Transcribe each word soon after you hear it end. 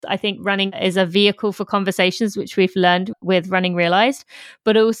I think running is a vehicle for conversations, which we've learned with Running Realized,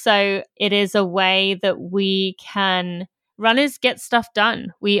 but also it is a way that runners get stuff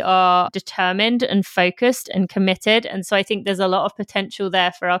done. We are determined and focused and committed. And so I think there's a lot of potential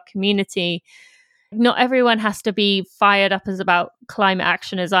there for our community. Not everyone has to be fired up as about climate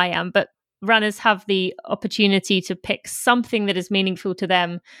action as I am, but runners have the opportunity to pick something that is meaningful to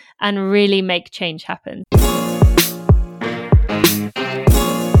them and really make change happen.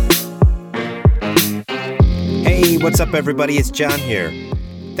 Hey, what's up, everybody? It's John here.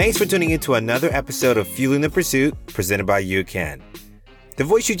 Thanks for tuning in to another episode of Fueling the Pursuit, presented by UCAN. The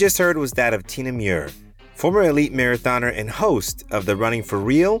voice you just heard was that of Tina Muir, former elite marathoner and host of the Running for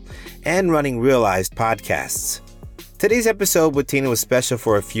Real and Running Realized podcasts. Today's episode with Tina was special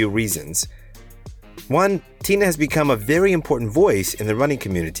for a few reasons. One, Tina has become a very important voice in the running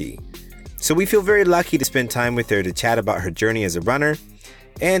community. So we feel very lucky to spend time with her to chat about her journey as a runner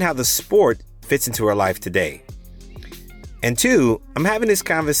and how the sport fits into her life today. And two, I'm having this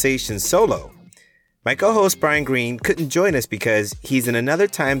conversation solo. My co-host Brian Green couldn't join us because he's in another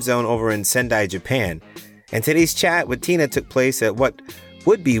time zone over in Sendai, Japan. And today's chat with Tina took place at what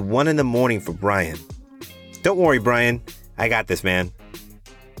would be 1 a.m. for Brian. Don't worry, Brian. I got this, man.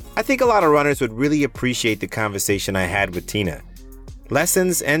 I think a lot of runners would really appreciate the conversation I had with Tina.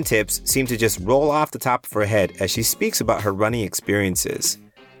 Lessons and tips seem to just roll off the top of her head as she speaks about her running experiences.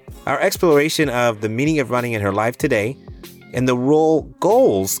 Our exploration of the meaning of running in her life today and the role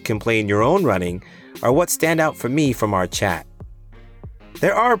goals can play in your own running are what stand out for me from our chat.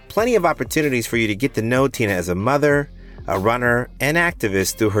 There are plenty of opportunities for you to get to know Tina as a mother, a runner, and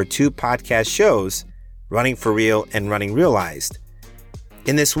activist through her 2 podcast shows, Running for Real and Running Realized.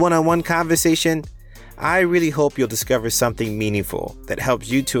 In this one-on-one conversation, I really hope you'll discover something meaningful that helps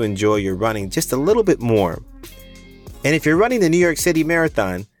you to enjoy your running just a little bit more. And if you're running the New York City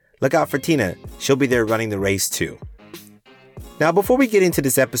Marathon, look out for Tina. She'll be there running the race too. Now, before we get into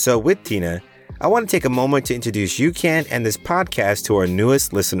this episode with Tina, I want to take a moment to introduce UCAN and this podcast to our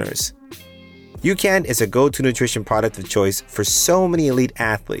newest listeners. UCAN is a go-to nutrition product of choice for so many elite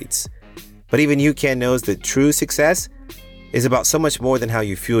athletes. But even UCAN knows that true success is about so much more than how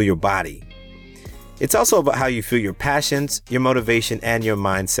you fuel your body. It's also about how you fuel your passions, your motivation, and your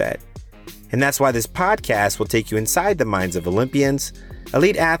mindset. And that's why this podcast will take you inside the minds of Olympians,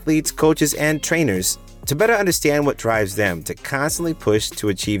 elite athletes, coaches, and trainers to better understand what drives them to constantly push to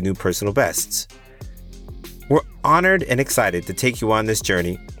achieve new personal bests. We're honored and excited to take you on this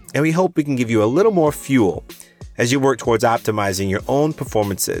journey, and we hope we can give you a little more fuel as you work towards optimizing your own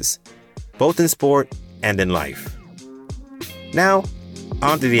performances, both in sport and in life. Now,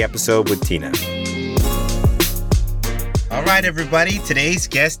 on to the episode with Tina. All right, everybody. Today's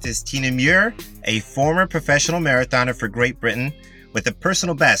guest is Tina Muir, a former professional marathoner for Great Britain with a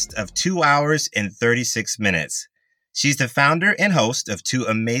personal best of 2 hours and 36 minutes. She's the founder and host of 2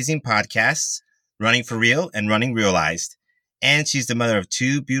 amazing podcasts, Running for Real and Running Realized, and she's the mother of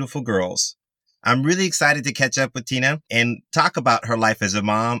 2 beautiful girls. I'm really excited to catch up with Tina and talk about her life as a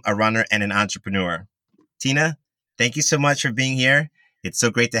mom, a runner, and an entrepreneur. Tina, thank you so much for being here. It's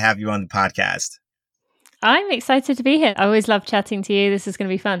so great to have you on the podcast. I'm excited to be here. I always love chatting to you. This is going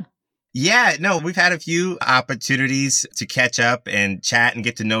to be fun. Yeah, no, we've had a few opportunities to catch up and chat and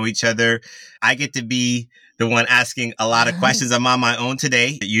get to know each other. I get to be the one asking a lot of questions. I'm on my own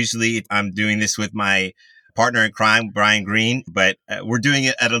today. Usually I'm doing this with my partner in crime, Brian Green, but we're doing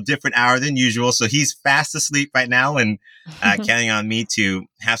it at a different hour than usual. So he's fast asleep right now and counting on me to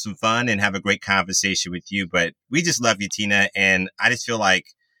have some fun and have a great conversation with you. But we just love you, Tina. And I just feel like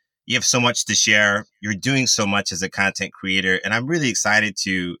you have so much to share. You're doing so much as a content creator. And I'm really excited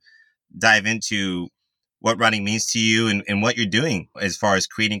to dive into what running means to you and what you're doing as far as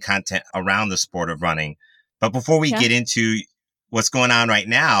creating content around the sport of running. But before we get into what's going on right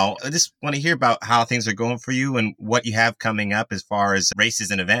now, I just want to hear about how things are going for you and what you have coming up as far as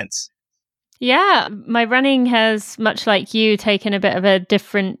races and events. Yeah, my running has, much like you, taken a bit of a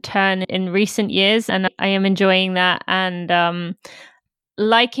different turn in recent years, and I am enjoying that and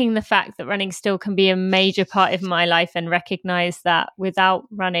liking the fact that running still can be a major part of my life and recognize that without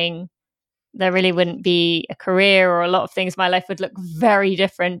running, there really wouldn't be a career or a lot of things. My life would look very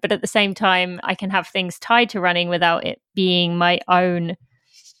different. But at the same time, I can have things tied to running without it being my own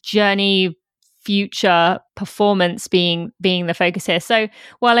journey, future performance being the focus here. So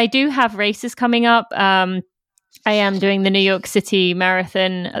while I do have races coming up, I am doing the New York City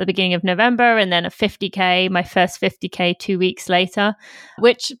Marathon at the beginning of November and then a 50K, my first 50K 2 weeks later,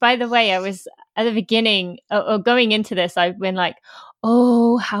 which, by the way, I was at the beginning or going into this, I've been like,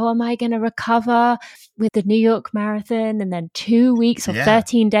 oh, how am I going to recover with the New York Marathon and then 2 weeks or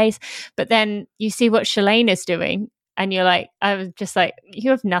 13 days? But then you see what Shalane is doing. And you're like, I was just like, you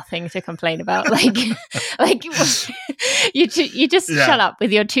have nothing to complain about. Like you just shut up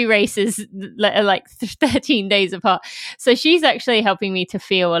with your 2 races like 13 days apart. So she's actually helping me to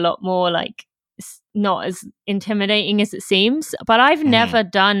feel a lot more like it's not as intimidating as it seems. But I've never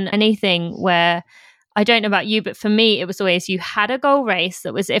done anything where, I don't know about you, but for me, it was always you had a goal race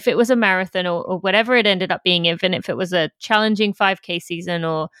that was, if it was a marathon or whatever it ended up being, even if it was a challenging 5K season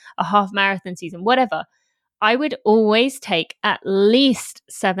or a half marathon season, whatever, I would always take at least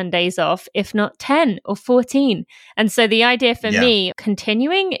 7 days off, if not 10 or 14. And so the idea for me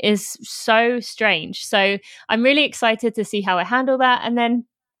continuing is so strange. So I'm really excited to see how I handle that. And then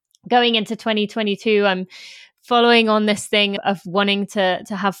going into 2022, I'm following on this thing of wanting to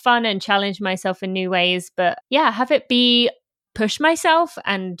have fun and challenge myself in new ways. But yeah, have it be push myself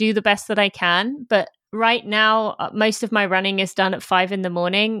and do the best that I can. But right now, most of my running is done at 5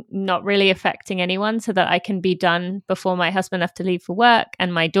 a.m, not really affecting anyone, so that I can be done before my husband have to leave for work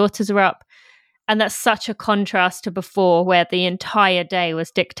and my daughters are up. And that's such a contrast to before, where the entire day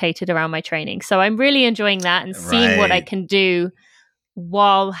was dictated around my training. So I'm really enjoying that and seeing what I can do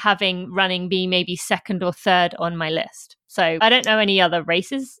while having running be maybe second or third on my list. So I don't know any other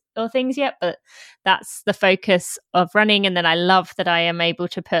races or things yet, but that's the focus of running. And then I love that I am able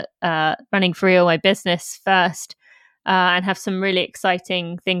to put Running for Real, my business, first and have some really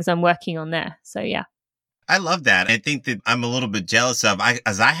exciting things I'm working on there. So yeah. I love that. I think that I'm a little bit jealous of,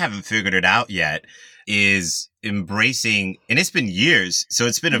 as I haven't figured it out yet, is embracing, and it's been years, so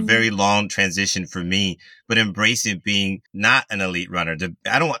it's been a very long transition for me, but embracing being not an elite runner.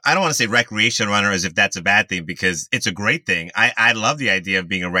 I don't want to say recreational runner as if that's a bad thing, because it's a great thing. I love the idea of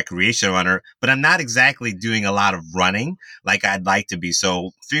being a recreational runner, but I'm not exactly doing a lot of running like I'd like to be.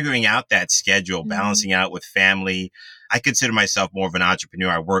 So figuring out that schedule, balancing out with family. I consider myself more of an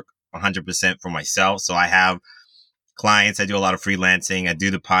entrepreneur. I work 100% for myself. So I have clients. I do a lot of freelancing. I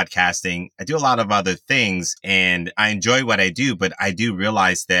do the podcasting. I do a lot of other things, and I enjoy what I do, but I do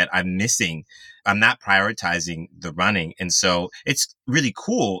realize that I'm not prioritizing the running. And so it's really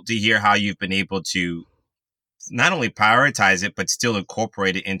cool to hear how you've been able to not only prioritize it, but still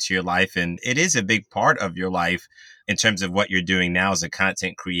incorporate it into your life. And it is a big part of your life in terms of what you're doing now as a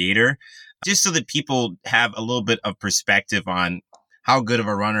content creator, just so that people have a little bit of perspective on how good of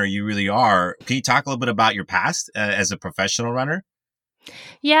a runner you really are. Can you talk a little bit about your past as a professional runner?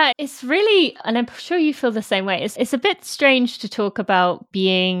 Yeah, it's really, and I'm sure you feel the same way. It's a bit strange to talk about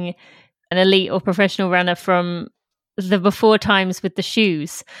being an elite or professional runner from the before times with the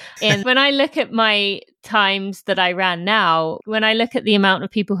shoes. And when I look at my times that I ran now, when I look at the amount of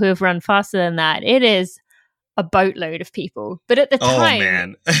people who have run faster than that, it is a boatload of people. But at the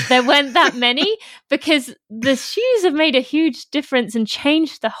time, there weren't that many, because the shoes have made a huge difference and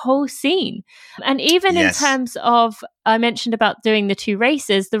changed the whole scene. And even in terms of, I mentioned about doing the 2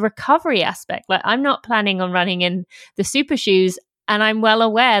 races, the recovery aspect, like I'm not planning on running in the super shoes. And I'm well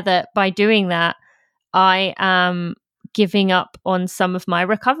aware that by doing that, I am giving up on some of my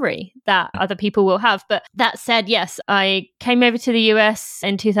recovery that other people will have. But that said, yes, I came over to the US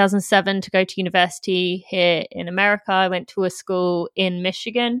in 2007 to go to university here in America. I went to a school in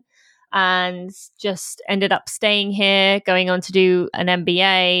Michigan and just ended up staying here, going on to do an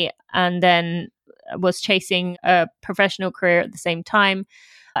MBA, and then was chasing a professional career at the same time.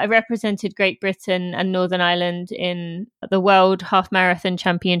 I represented Great Britain and Northern Ireland in the World Half Marathon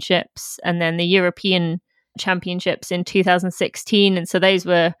Championships and then the European Championships in 2016. And so those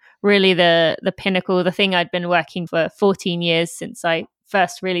were really the pinnacle, the thing I'd been working for 14 years since I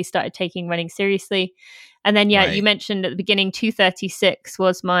first really started taking running seriously. And then, you mentioned at the beginning, 2:36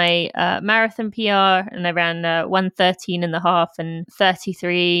 was my marathon PR, and I ran 1:13 and a half and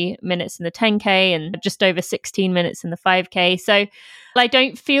 33 minutes in the 10K and just over 16 minutes in the 5K. So I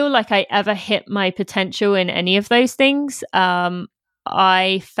don't feel like I ever hit my potential in any of those things.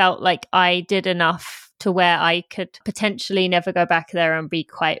 I felt like I did enough to where I could potentially never go back there and be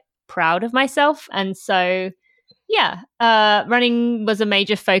quite proud of myself. And so, running was a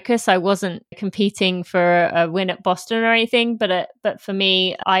major focus. I wasn't competing for a win at Boston or anything, but for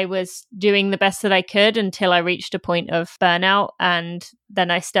me, I was doing the best that I could until I reached a point of burnout, and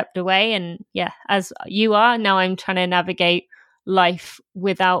then I stepped away. And as you are, now I'm trying to navigate life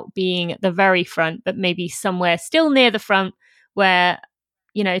without being at the very front, but maybe somewhere still near the front where,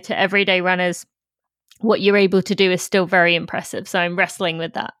 to everyday runners, what you're able to do is still very impressive. So I'm wrestling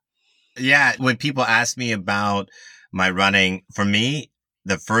with that. Yeah. When people ask me about my running, for me,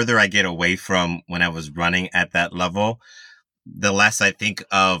 the further I get away from when I was running at that level, the less I think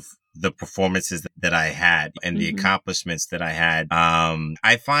of the performances that I had and the accomplishments that I had.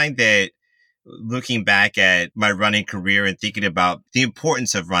 I find that looking back at my running career and thinking about the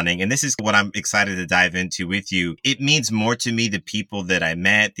importance of running, and this is what I'm excited to dive into with you, it means more to me the people that I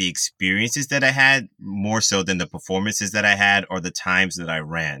met, the experiences that I had, more so than the performances that I had or the times that I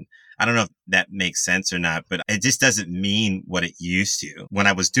ran. I don't know if that makes sense or not, but it just doesn't mean what it used to when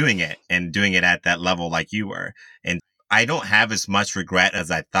I was doing it and doing it at that level like you were. And I don't have as much regret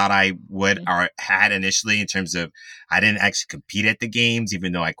as I thought I would or had initially in terms of I didn't actually compete at the games,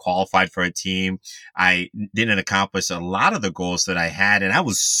 even though I qualified for a team. I didn't accomplish a lot of the goals that I had. And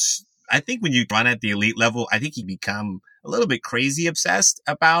I think when you run at the elite level, I think you become a little bit crazy obsessed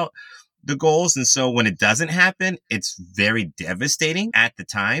about the goals. And so when it doesn't happen, it's very devastating at the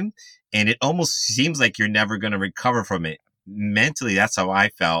time. And it almost seems like you're never going to recover from it. Mentally, that's how I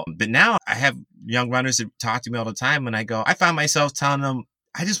felt. But now I have young runners that talk to me all the time and I find myself telling them,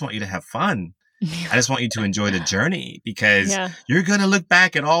 I just want you to have fun. I just want you to enjoy the journey because you're going to look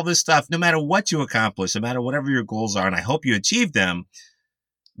back at all this stuff, no matter what you accomplish, no matter whatever your goals are. And I hope you achieve them.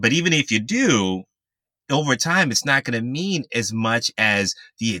 But even if you do, over time, it's not going to mean as much as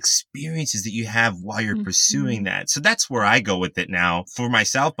the experiences that you have while you're pursuing that. So that's where I go with it now for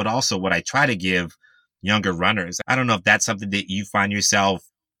myself, but also what I try to give younger runners. I don't know if that's something that you find yourself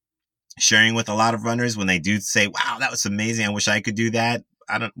sharing with a lot of runners when they do say, wow, that was amazing. I wish I could do that.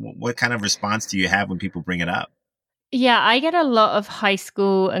 What kind of response do you have when people bring it up? Yeah, I get a lot of high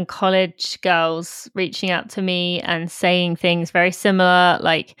school and college girls reaching out to me and saying things very similar,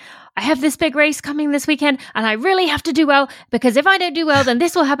 like, I have this big race coming this weekend and I really have to do well because if I don't do well, then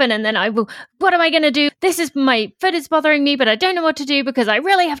this will happen. And then what am I going to do? My foot is bothering me, but I don't know what to do because I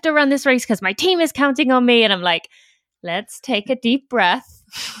really have to run this race because my team is counting on me. And I'm like, let's take a deep breath.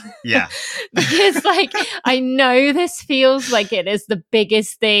 Yeah. Because I know this feels like it is the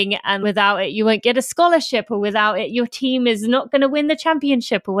biggest thing. And without it, you won't get a scholarship, or without it, your team is not going to win the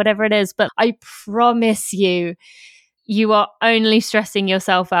championship or whatever it is. But I promise you, you are only stressing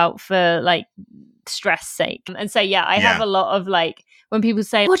yourself out for stress sake. And so, I have a lot of when people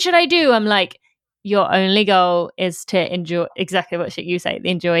say, what should I do? I'm like, your only goal is to enjoy exactly what you say,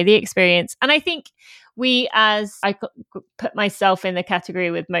 enjoy the experience. And I think I put myself in the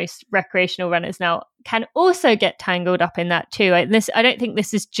category with most recreational runners now, can also get tangled up in that too. I don't think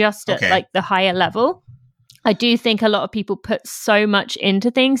this is just at the higher level. I do think a lot of people put so much into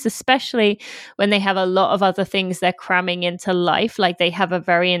things, especially when they have a lot of other things they're cramming into life. Like they have a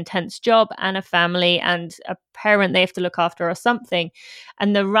very intense job and a family and a parent they have to look after or something.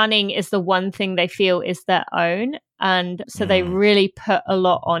 And the running is the one thing they feel is their own. And so they really put a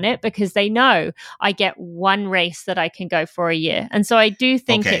lot on it because they know I get one race that I can go for a year. And so I do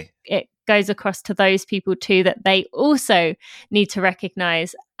think it goes across to those people too, that they also need to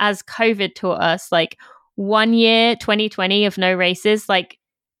recognize, as COVID taught us, 1 year, 2020 of no races,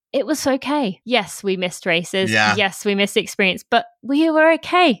 it was okay. Yes, we missed races. Yeah. Yes, we missed experience, but we were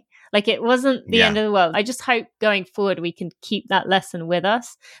okay. It wasn't the end of the world. I just hope going forward we can keep that lesson with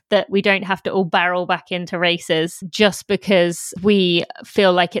us, that we don't have to all barrel back into races just because we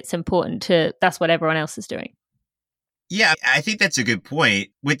feel like it's important that's what everyone else is doing. Yeah, I think that's a good point.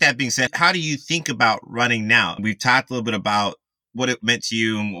 With that being said, how do you think about running now? We've talked a little bit about what it meant to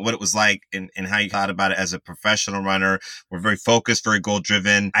you and what it was like and how you thought about it as a professional runner. We're very focused, very goal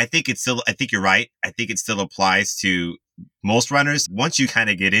driven. I think you're right. I think it still applies to most runners. Once you kind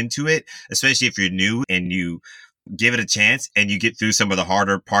of get into it, especially if you're new and you give it a chance and you get through some of the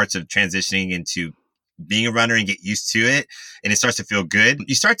harder parts of transitioning into being a runner and get used to it and it starts to feel good,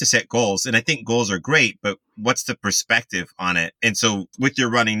 you start to set goals. And I think goals are great, but what's the perspective on it? And so with your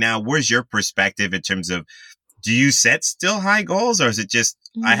running now, where's your perspective in terms of, do you set still high goals, or is it just,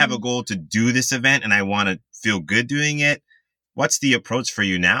 I have a goal to do this event and I want to feel good doing it? What's the approach for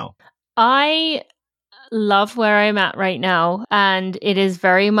you now? I love where I'm at right now, and it is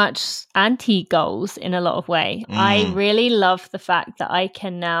very much anti-goals in a lot of way. I really love the fact that I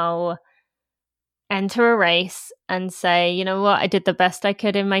can now enter a race and say, you know what, I did the best I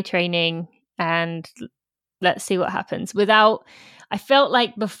could in my training and let's see what happens. I felt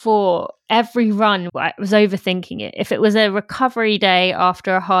like before every run, I was overthinking it. If it was a recovery day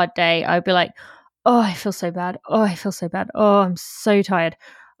after a hard day, I'd be like, oh, I feel so bad. Oh, I feel so bad. Oh, I'm so tired.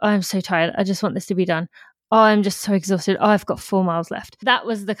 Oh, I'm so tired. I just want this to be done. Oh, I'm just so exhausted. Oh, I've got 4 miles left. That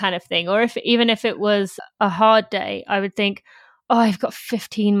was the kind of thing. Or even if it was a hard day, I would think, oh, I've got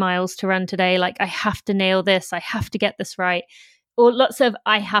 15 miles to run today. I have to nail this. I have to get this right. or lots of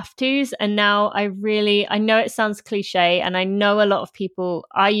I have tos. And now I know it sounds cliche, and I know a lot of people,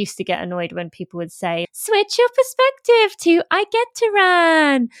 I used to get annoyed when people would say, switch your perspective to I get to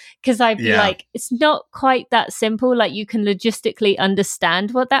run. Cause I'd be like, it's not quite that simple. Like you can logistically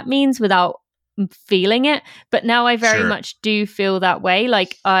understand what that means without feeling it. But now I very much do feel that way.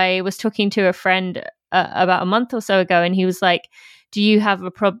 Like I was talking to a friend about a month or so ago, and he was like, do you have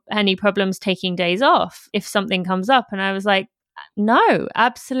any problems taking days off if something comes up? And I was like, no,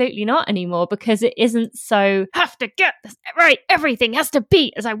 absolutely not anymore, because it isn't so have to get this right. Everything has to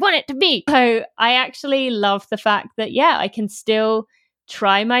be as I want it to be. So I actually love the fact that, yeah, I can still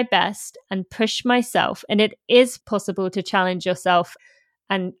try my best and push myself. And it is possible to challenge yourself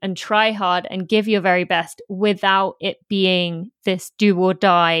and try hard and give your very best without it being this do or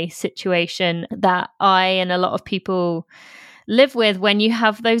die situation that I and a lot of people live with when you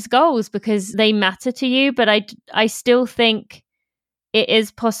have those goals, because they matter to you. But I still think it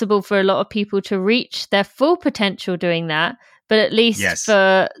is possible for a lot of people to reach their full potential doing that. But at least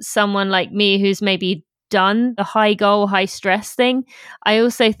for someone like me who's maybe done the high goal, high stress thing, I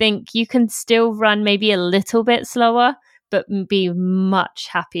also think you can still run maybe a little bit slower, but be much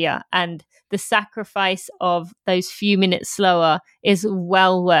happier. And the sacrifice of those few minutes slower is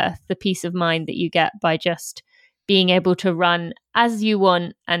well worth the peace of mind that you get by just being able to run as you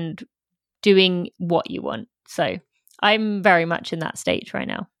want and doing what you want. So I'm very much in that stage right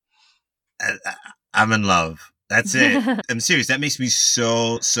now. I'm in love. That's it. I'm serious. That makes me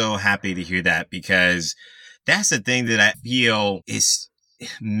so, so happy to hear that, because that's the thing that I feel is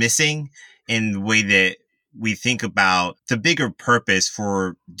missing in the way that we think about the bigger purpose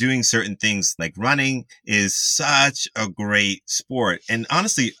for doing certain things. Like running is such a great sport. And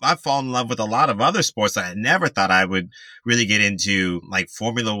honestly, I've fallen in love with a lot of other sports that I never thought I would really get into, like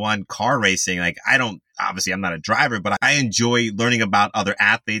Formula One car racing. Like obviously I'm not a driver, but I enjoy learning about other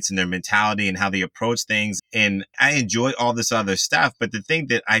athletes and their mentality and how they approach things. And I enjoy all this other stuff. But the thing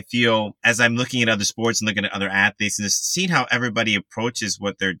that I feel as I'm looking at other sports and looking at other athletes and just seeing how everybody approaches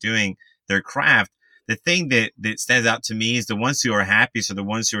what they're doing, their craft, the thing that stands out to me is the ones who are happiest are the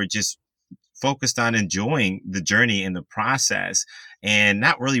ones who are just focused on enjoying the journey and the process and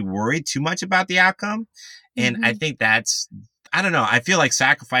not really worried too much about the outcome. And I think I don't know, I feel like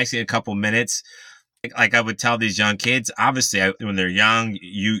sacrificing a couple minutes, like I would tell these young kids, obviously when they're young,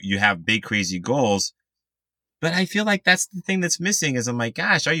 you have big, crazy goals. But I feel like that's the thing that's missing is I'm like,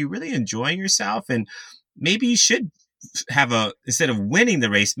 gosh, are you really enjoying yourself? And maybe you should have instead of winning the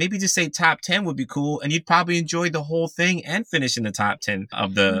race, maybe just say top 10 would be cool. And you'd probably enjoy the whole thing and finish in the top 10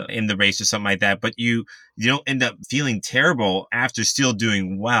 in the race or something like that. But you don't end up feeling terrible after still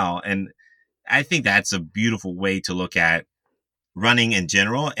doing well. And I think that's a beautiful way to look at running in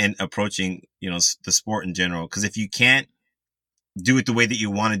general and approaching, the sport in general. Because if you can't do it the way that you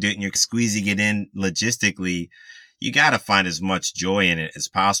want to do it and you're squeezing it in logistically, you got to find as much joy in it as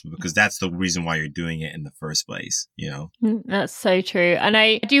possible, because that's the reason why you're doing it in the first place, That's so true. And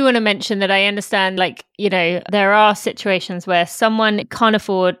I do want to mention that I understand, there are situations where someone can't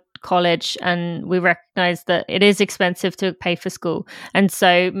afford college, and we recognize that it is expensive to pay for school. And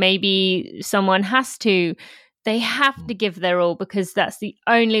so maybe someone they have to give their all, because that's the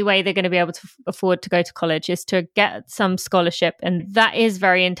only way they're going to be able to afford to go to college, is to get some scholarship. And that is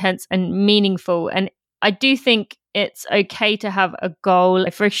very intense and meaningful. And I do think it's okay to have a goal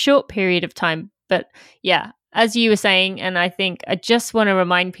for a short period of time. But yeah, as you were saying, and I think I just want to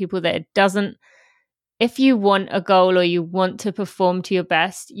remind people that if you want a goal or you want to perform to your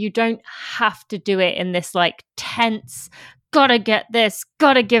best, you don't have to do it in this tense, gotta get this,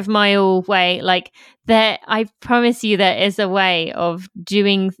 gotta give my all way. I promise you there is a way of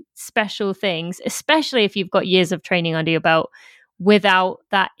doing special things, especially if you've got years of training under your belt, without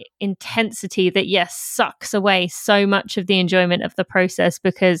that intensity that, yes, sucks away so much of the enjoyment of the process,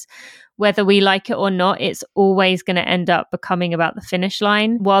 because whether we like it or not, it's always going to end up becoming about the finish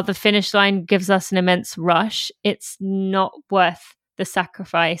line. While the finish line gives us an immense rush, it's not worth the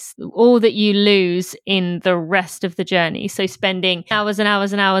sacrifice, all that you lose in the rest of the journey. So spending hours and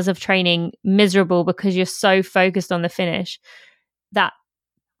hours and hours of training miserable because you're so focused on the finish, that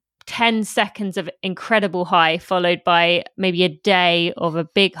 10 seconds of incredible high followed by maybe a day of a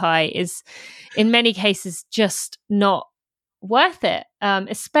big high is in many cases just not worth it,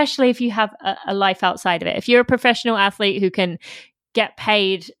 especially if you have a life outside of it. If you're a professional athlete who can get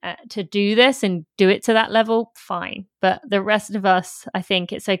paid to do this and do it to that level, fine. But the rest of us, I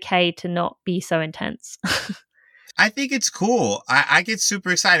think it's okay to not be so intense. I think it's cool. I get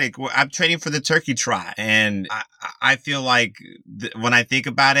super excited. I'm training for the Turkey Trot, and I feel like when I think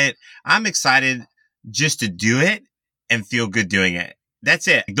about it, I'm excited just to do it. and feel good doing it. That's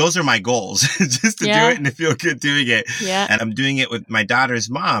it. Those are my goals, just to do it and to feel good doing it. Yeah. And I'm doing it with my daughter's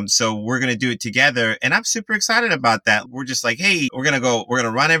mom. So we're going to do it together. And I'm super excited about that. We're just like, hey, we're going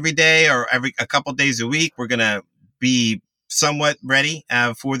to run every day or a couple days a week. We're going to be somewhat ready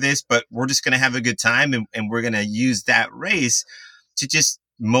for this, but we're just going to have a good time. And we're going to use that race to just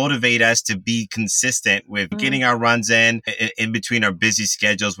motivate us to be consistent with getting our runs in between our busy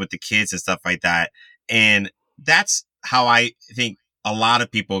schedules with the kids and stuff like that. And that's how I think a lot of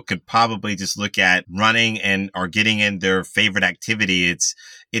people could probably just look at running or getting in their favorite activity. It's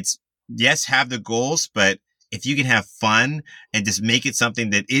yes, have the goals, but if you can have fun and just make it something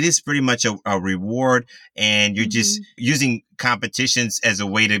that it is pretty much a reward, and you're just using competitions as a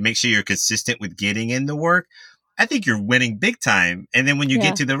way to make sure you're consistent with getting in the work, I think you're winning big time. And then when you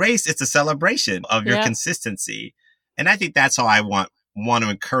get to the race, it's a celebration of your consistency. And I think that's how I want to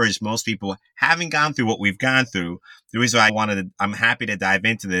encourage most people, having gone through what we've gone through. The reason why I'm happy to dive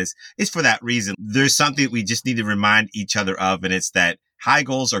into this is for that reason. There's something that we just need to remind each other of, and it's that high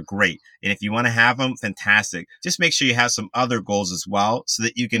goals are great. And if you want to have them, fantastic. Just make sure you have some other goals as well, so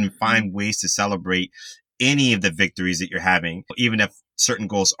that you can find ways to celebrate any of the victories that you're having. Even if certain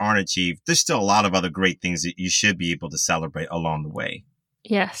goals aren't achieved, there's still a lot of other great things that you should be able to celebrate along the way.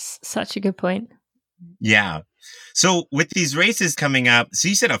 Yes, such a good point. Yeah. So with these races coming up, so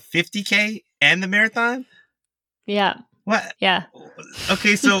you said a 50K and the marathon? Yeah. What? Yeah.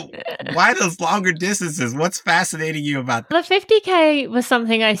 Okay, so why those longer distances? What's fascinating you about that? The 50K was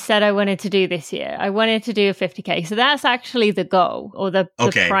something I said I wanted to do this year. I wanted to do a 50K. So that's actually the goal, or the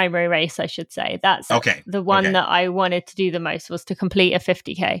primary race, I should say. That's the one that I wanted to do the most, was to complete a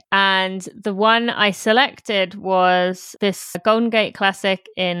 50K. And the one I selected was this Golden Gate Classic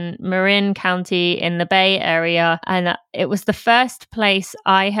in Marin County in the Bay Area. And it was the first place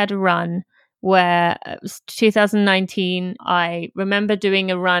I had run, where it was 2019. I remember doing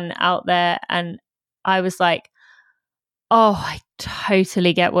a run out there, and I was like, oh, I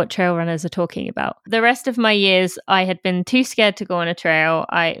totally get what trail runners are talking about. The rest of my years, I had been too scared to go on a trail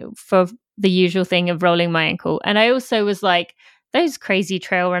for the usual thing of rolling my ankle. And I also was like, those crazy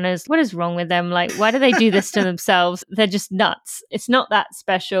trail runners, what is wrong with them? Like, why do they do this to themselves? They're just nuts. It's not that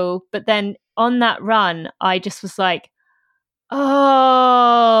special. But then on that run, I just was like,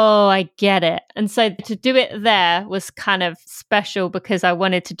 oh, I get it. And so to do it there was kind of special, because I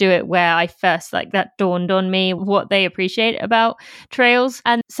wanted to do it where I first, like, that dawned on me what they appreciate about trails.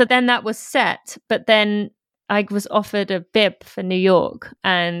 And so then that was set. But then I was offered a bib for New York,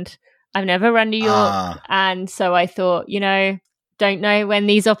 and I've never run New York. And so I thought, don't know when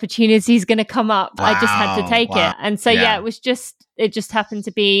these opportunities going to come up. I just had to take it. And so, it just happened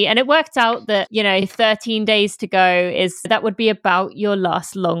to be, and it worked out that, 13 days to go that would be about your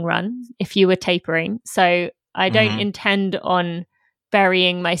last long run if you were tapering. So I don't intend on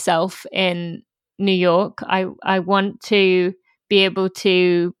burying myself in New York. I want to be able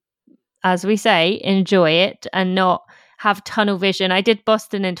to, as we say, enjoy it and not have tunnel vision. I did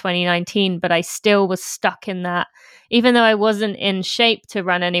Boston in 2019, but I still was stuck in that. Even though I wasn't in shape to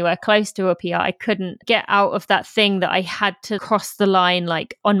run anywhere close to a PR, I couldn't get out of that thing that I had to cross the line,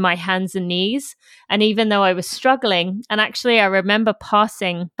 like, on my hands and knees. And even though I was struggling, and actually I remember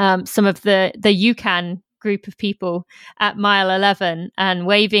passing some of the UCAN group of people at mile 11 and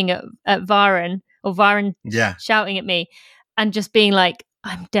waving at Varan, or Varan shouting at me, and just being like,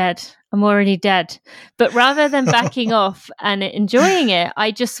 I'm dead. I'm already dead. But rather than backing off and enjoying it,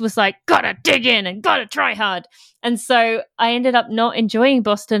 I just was like, gotta dig in and gotta try hard. And so I ended up not enjoying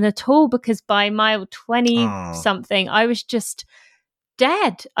Boston at all, because by mile 20 something, I was just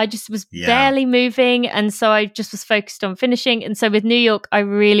dead. I just was barely moving. And so I just was focused on finishing. And so with New York, I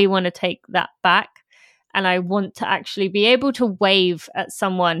really want to take that back. And I want to actually be able to wave at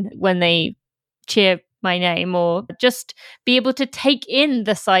someone when they cheer my name, or just be able to take in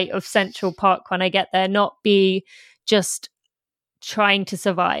the sight of Central Park when I get there, not be just trying to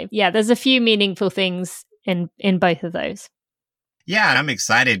survive. Yeah, there's a few meaningful things in both of those. Yeah, I'm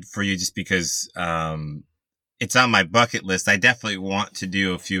excited for you just because it's on my bucket list. I definitely want to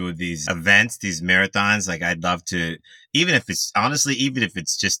do a few of these events, these marathons. Like, I'd love to, even if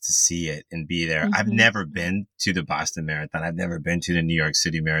it's just to see it and be there. I've never been to the Boston Marathon. I've never been to the New York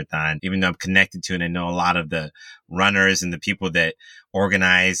City Marathon, even though I'm connected to it. And I know a lot of the runners and the people that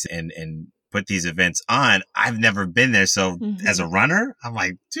organize and put these events on. I've never been there. So as a runner, I'm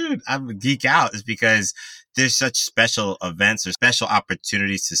like, dude, I'm a geek out. It's because there's such special events or special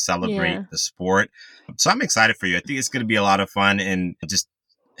opportunities to celebrate the sport. So I'm excited for you. I think it's going to be a lot of fun, and just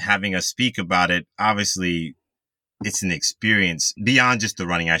having us speak about it, obviously it's an experience beyond just the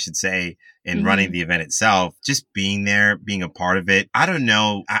running, I should say, and Mm-hmm. running the event itself, just being there, being a part of it. I don't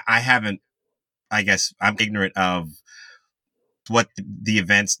know. I haven't, I guess I'm ignorant of what the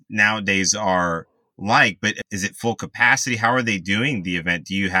events nowadays are like, but is it full capacity? How are they doing the event?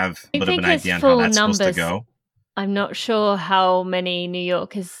 Do you have a I bit of think an it's idea on how full that's supposed to numbers. go? I'm not sure how many New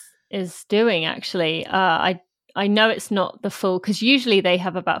York is doing actually. I know it's not the full, because usually they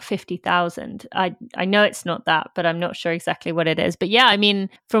have about 50,000. I know it's not that, but I'm not sure exactly what it is. But yeah, I mean,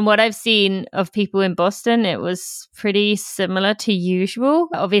 from what I've seen of people in Boston, it was pretty similar to usual.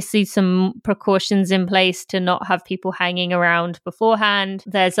 Obviously, some precautions in place to not have people hanging around beforehand.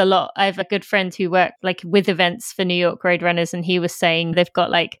 There's a lot. I have a good friend who worked like with events for New York Road Runners, and he was saying they've got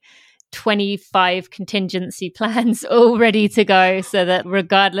like 25 contingency plans all ready to go, so that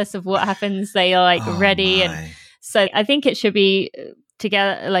regardless of what happens, they are like ready. And so I think it should be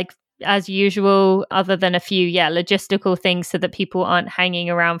together like as usual, other than a few logistical things, so that people aren't hanging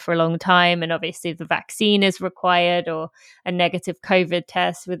around for a long time. And obviously the vaccine is required, or a negative COVID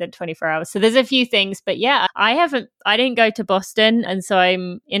test within 24 hours. So there's a few things, but yeah, I didn't go to Boston, and so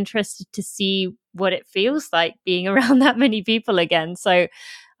I'm interested to see what it feels like being around that many people again. So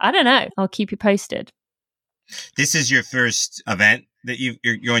I don't know. I'll keep you posted. This is your first event that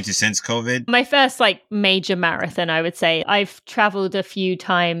you're going to since COVID? My first like major marathon, I would say. I've traveled a few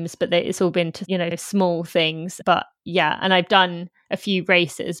times, but it's all been to, small things. But yeah, and I've done a few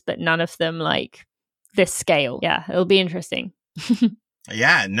races, but none of them like this scale. Yeah, it'll be interesting.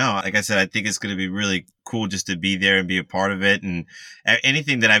 Yeah, no, like I said, I think it's going to be really cool just to be there and be a part of it. And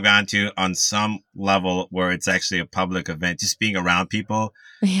anything that I've gone to on some level where it's actually a public event, just being around people,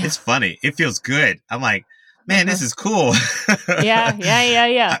 It's funny. It feels good. I'm like, man, this is cool.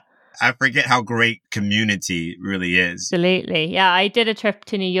 Yeah. I forget how great community really is. Absolutely. Yeah, I did a trip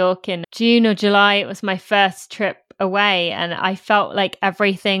to New York in June or July. It was my first trip away, and I felt like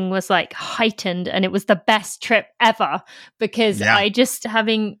everything was like heightened, and it was the best trip ever, because I just,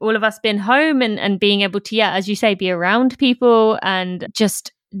 having all of us been home and being able to, as you say, be around people and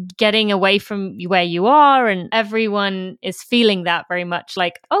just getting away from where you are, and everyone is feeling that very much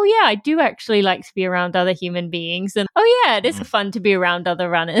like, oh yeah, I do actually like to be around other human beings, and oh yeah, it is fun to be around other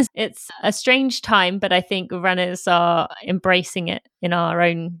runners. It's a strange time, but I think runners are embracing it in our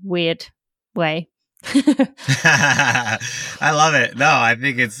own weird way. I love it. No,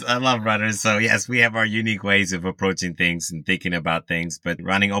 I love runners. So yes, we have our unique ways of approaching things and thinking about things, but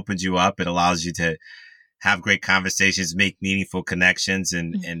running opens you up. It allows you to have great conversations, make meaningful connections,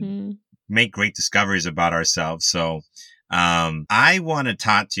 and make great discoveries about ourselves. So, I want to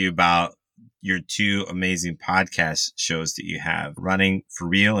talk to you about your two amazing podcast shows that you have, Running for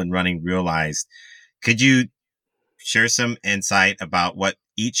Real and Running Realized. Could you share some insight about what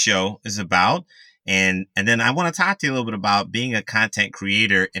each show is about? And then I want to talk to you a little bit about being a content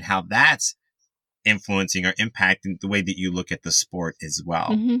creator and how that's influencing or impacting the way that you look at the sport as well.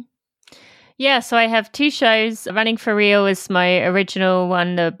 Mm-hmm. Yeah, so I have two shows. Running for Real is my original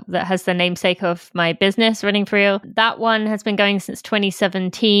one that has the namesake of my business, Running for Real. That one has been going since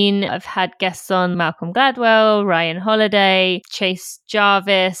 2017. I've had guests on Malcolm Gladwell, Ryan Holiday, Chase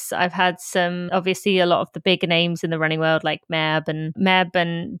Jarvis. I've had obviously a lot of the big names in the running world like Meb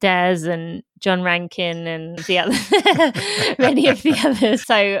and Des and John Rankin and the other, many of the others.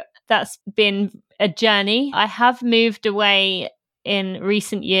 So that's been a journey. I have moved away in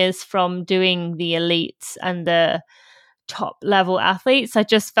recent years from doing the elites and the top level athletes. I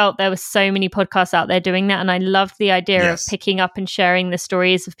just felt there were so many podcasts out there doing that, and I loved the idea of picking up and sharing the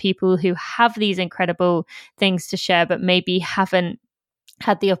stories of people who have these incredible things to share but maybe haven't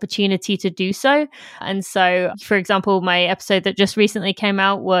had the opportunity to do so. And so, for example, my episode that just recently came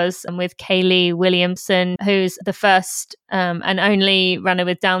out was with Kaylee Williamson, who's the first and only runner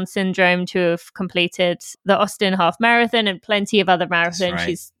with Down syndrome to have completed the Austin Half Marathon and plenty of other marathons. Right.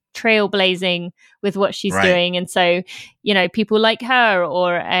 She's trailblazing with what she's doing. And so, people like her,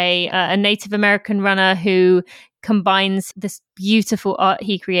 or a Native American runner who combines this beautiful art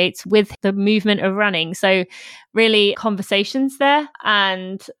he creates with the movement of running. So really conversations there.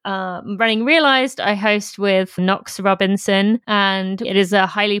 And Running Realized, I host with Knox Robinson, and it is a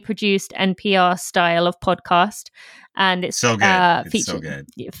highly produced NPR style of podcast. And it's so good. It's so good.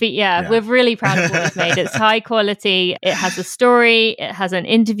 Yeah, we're really proud of what we've made. It's high quality. It has a story. It has an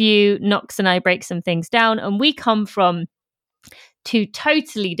interview. Knox and I break some things down, and we come from two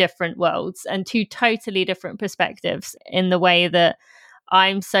totally different worlds and two totally different perspectives, in the way that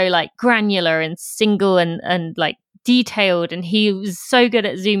I'm so like granular and single and like detailed, and he was so good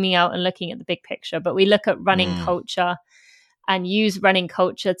at zooming out and looking at the big picture. But we look at running culture and use running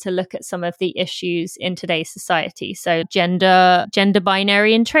culture to look at some of the issues in today's society. So gender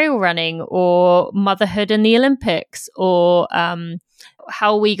binary in trail running, or motherhood in the Olympics, or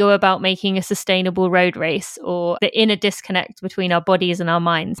how we go about making a sustainable road race, or the inner disconnect between our bodies and our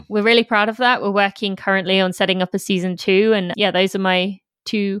minds. We're really proud of that. We're working currently on setting up a season 2. And yeah, those are my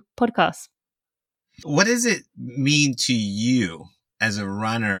 2 podcasts. What does it mean to you as a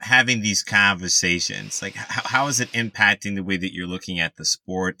runner having these conversations? Like, how is it impacting the way that you're looking at the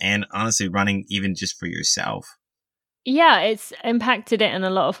sport and honestly running even just for yourself? Yeah, it's impacted it in a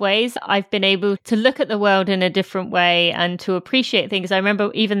lot of ways. I've been able to look at the world in a different way and to appreciate things. I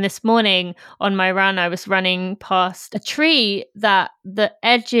remember even this morning on my run, I was running past a tree that the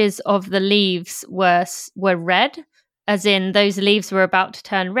edges of the leaves were red, as in those leaves were about to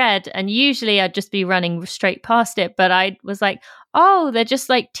turn red. And usually I'd just be running straight past it. But I was like, oh, they're just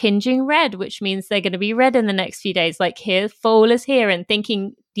like tinging red, which means they're going to be red in the next few days. Like, here, fall is here, and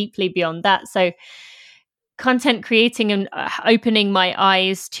thinking deeply beyond that. So content creating and opening my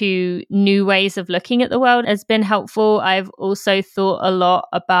eyes to new ways of looking at the world has been helpful. I've also thought a lot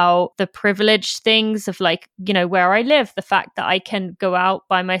about the privileged things of, like, you know, where I live, the fact that I can go out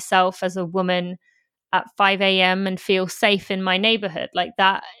by myself as a woman at 5 a.m. and feel safe in my neighborhood. Like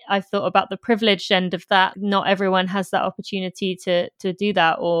that, I've thought about the privileged end of that. Not everyone has that opportunity to do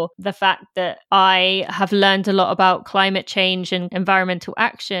that. Or the fact that I have learned a lot about climate change and environmental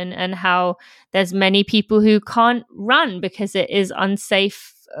action, and how there's many people who can't run because it is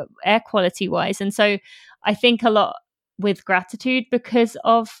unsafe air quality wise. And so I think a lot with gratitude because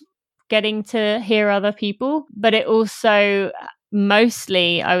of getting to hear other people, but it also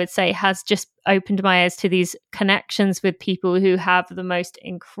mostly, I would say, has just opened my eyes to these connections with people who have the most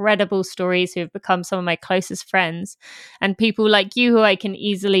incredible stories, who have become some of my closest friends, and people like you who I can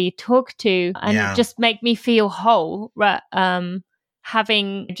easily talk to and just make me feel whole, right?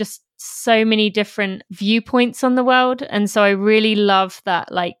 Having just so many different viewpoints on the world. And so I really love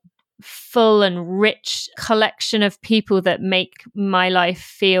that, like, full and rich collection of people that make my life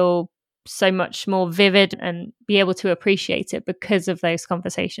feel so much more vivid and be able to appreciate it because of those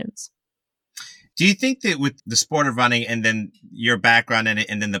conversations. Do you think that with the sport of running and then your background in it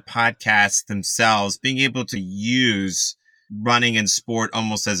and then the podcasts themselves, being able to use running and sport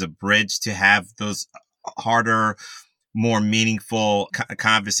almost as a bridge to have those harder, more meaningful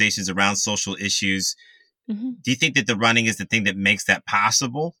conversations around social issues, do you think that the running is the thing that makes that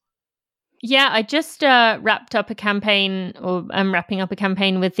possible? Yeah, I just wrapped up a campaign, or I'm wrapping up a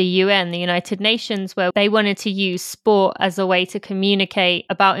campaign with the UN, the United Nations, where they wanted to use sport as a way to communicate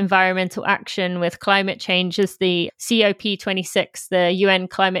about environmental action with climate change, as the COP26, the UN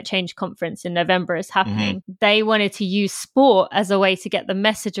Climate Change Conference in November, is happening. They wanted to use sport as a way to get the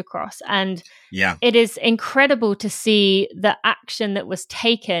message across. And it is incredible to see the action that was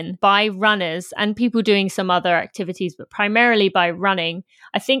taken by runners and people doing some other activities, but primarily by running.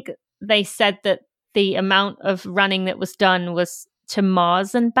 I think they said that the amount of running that was done was to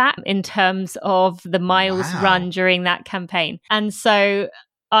Mars and back in terms of the miles run during that campaign. And so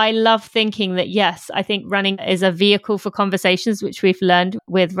I love thinking that, yes, I think running is a vehicle for conversations, which we've learned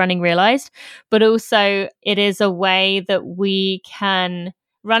with Running Realized, but also it is a way that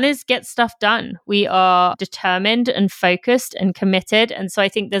runners get stuff done. We are determined and focused and committed. And so I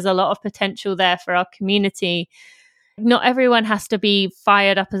think there's a lot of potential there for our community. Not everyone has to be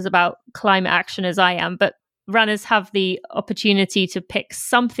fired up as about climate action as I am, but runners have the opportunity to pick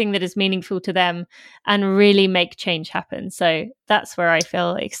something that is meaningful to them and really make change happen. So that's where I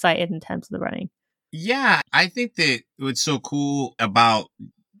feel excited in terms of the running. Yeah, I think that what's so cool about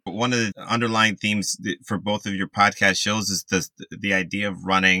one of the underlying themes for both of your podcast shows is the idea of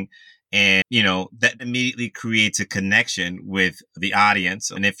running. And, you know, that immediately creates a connection with the audience.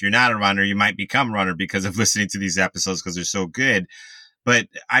 And if you're not a runner, you might become a runner because of listening to these episodes because they're so good. But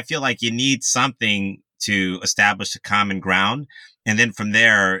I feel like you need something to establish a common ground. And then from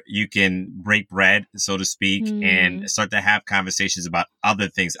there, you can break bread, so to speak, and start to have conversations about other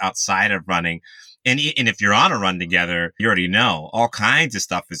things outside of running. And if you're on a run together, you already know all kinds of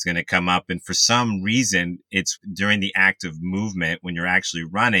stuff is going to come up. And for some reason, it's during the act of movement when you're actually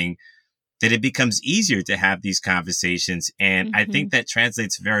running that it becomes easier to have these conversations. And I think that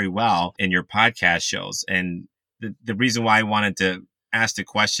translates very well in your podcast shows. And the reason why I wanted to ask the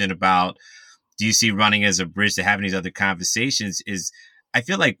question about, do you see running as a bridge to having these other conversations, is I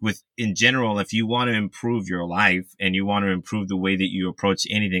feel like in general, if you want to improve your life and you want to improve the way that you approach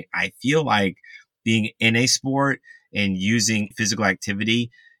anything, I feel like being in a sport and using physical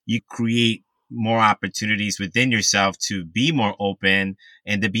activity, you create more opportunities within yourself to be more open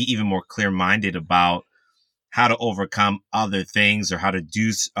and to be even more clear-minded about how to overcome other things or how to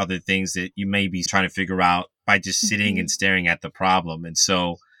do other things that you may be trying to figure out by just sitting and staring at the problem. And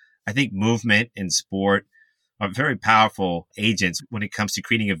so I think movement and sport are very powerful agents when it comes to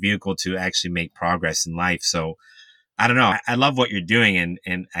creating a vehicle to actually make progress in life. So I don't know. I love what you're doing.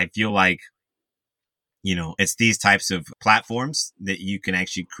 And I feel like, it's these types of platforms that you can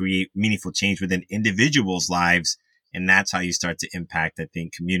actually create meaningful change within individuals' lives. And that's how you start to impact, I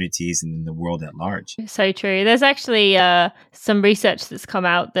think, communities and the world at large. So true. There's actually some research that's come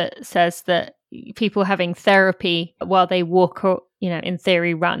out that says that people having therapy while they walk or, in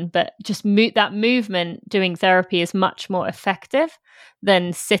theory run, but just that movement doing therapy is much more effective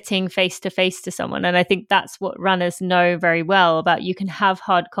than sitting face to face to someone. And I think that's what runners know very well about. You can have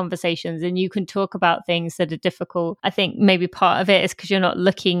hard conversations and you can talk about things that are difficult. I think maybe part of it is because you're not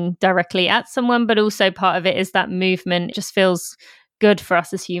looking directly at someone, but also part of it is that movement just feels good for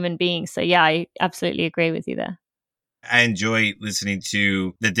us as human beings. So yeah, I absolutely agree with you there. I enjoy listening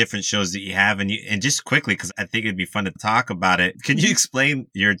to the different shows that you have, and just quickly, because I think it'd be fun to talk about it. Can you explain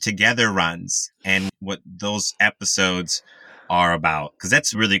your Together runs and what those episodes are about? Because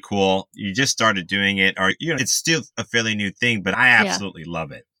that's really cool. You just started doing it, or it's still a fairly new thing, but I absolutely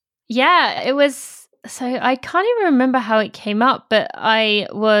love it. Yeah, it was. So I can't even remember how it came up, but I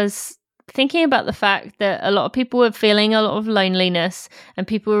was thinking about the fact that a lot of people were feeling a lot of loneliness and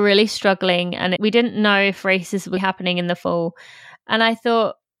people were really struggling, and we didn't know if races were happening in the fall. And I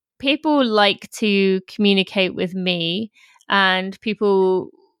thought people like to communicate with me, and people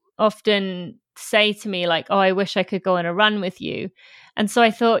often say to me like, oh, I wish I could go on a run with you. And so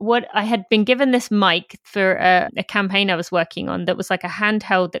I thought, what I had been given this mic for a campaign I was working on that was like a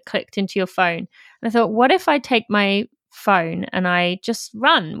handheld that clicked into your phone. And I thought, what if I take my phone and I just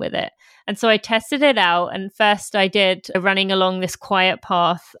run with it? And so I tested it out, and first I did running along this quiet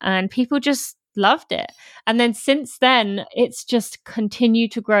path, and people just loved it. And then since then, it's just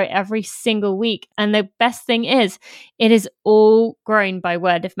continued to grow every single week. And the best thing is, it is all grown by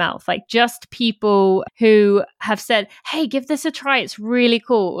word of mouth, like just people who have said, hey, give this a try. It's really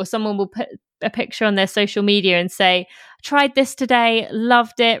cool. Or someone will put a picture on their social media and say, tried this today,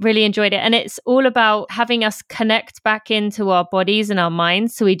 loved it, really enjoyed it. And it's all about having us connect back into our bodies and our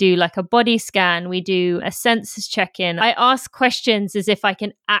minds. So we do like a body scan, we do a senses check-in. I ask questions as if I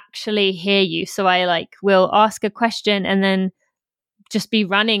can actually hear you. So I will ask a question and then just be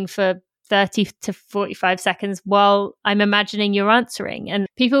running for 30 to 45 seconds while I'm imagining you're answering. And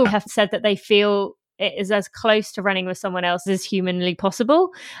people have said that they feel it is as close to running with someone else as humanly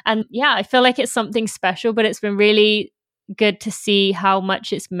possible. And yeah, I feel like it's something special, but it's been really good to see how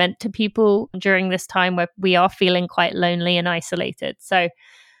much it's meant to people during this time where we are feeling quite lonely and isolated. So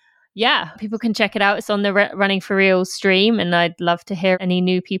yeah, people can check it out. It's on the Running for Real stream, and I'd love to hear any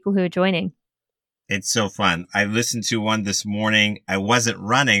new people who are joining. It's so fun. I listened to one this morning. I wasn't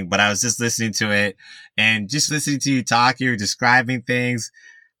running, but I was just listening to it and just listening to you talk. You were describing things.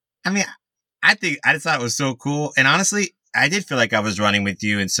 I mean, I just thought it was so cool. And honestly, I did feel like I was running with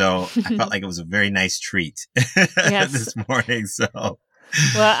you. And so I felt like it was a very nice treat this morning. So,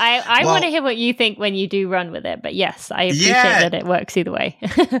 well, I want to hear what you think when you do run with it. But yes, I appreciate that it works either way.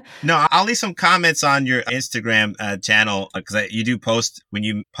 No, I'll leave some comments on your Instagram channel because you do post when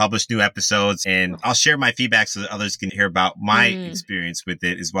you publish new episodes, and I'll share my feedback so that others can hear about my experience with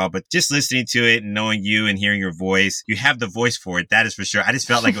it as well. But just listening to it and knowing you and hearing your voice, you have the voice for it. That is for sure. I just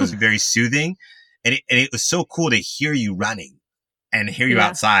felt like it was very soothing, and it was so cool to hear you running and hear you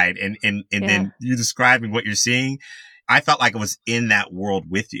outside and then you describing what you're seeing. I felt like I was in that world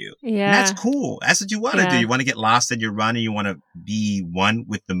with you. Yeah. And that's cool. That's what you want to do. You want to get lost in your run and you want to be one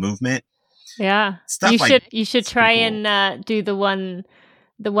with the movement. Yeah. You should try and do the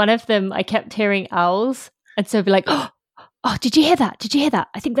one of them. I kept hearing owls. And so I'd be like, oh, did you hear that? Did you hear that?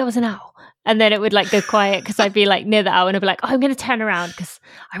 I think that was an owl. And then it would go quiet because I'd be near the owl and I'd be like, oh, I'm going to turn around because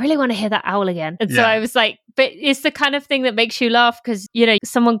I really want to hear that owl again. And so I was like, but it's the kind of thing that makes you laugh because,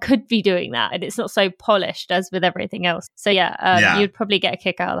 someone could be doing that and it's not so polished as with everything else. So you'd probably get a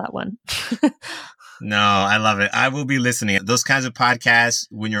kick out of that one. No, I love it. I will be listening. Those kinds of podcasts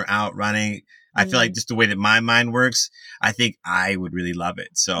when you're out running, I feel like just the way that my mind works, I think I would really love it.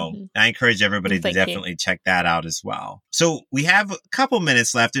 So I encourage everybody to definitely check that out as well. So we have a couple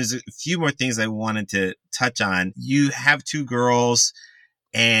minutes left. There's a few more things I wanted to touch on. You have 2 girls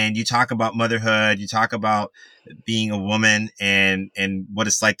and you talk about motherhood. You talk about being a woman and what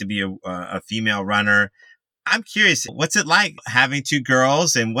it's like to be a female runner. I'm curious, what's it like having 2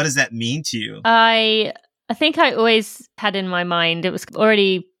 girls and what does that mean to you? I think I always had in my mind, it was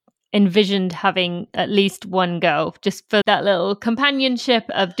already envisioned having at least one girl, just for that little companionship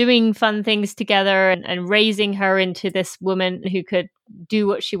of doing fun things together and raising her into this woman who could do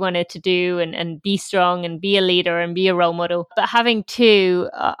what she wanted to do and be strong and be a leader and be a role model. But having two,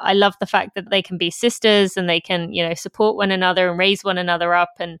 I love the fact that they can be sisters and they can, support one another and raise one another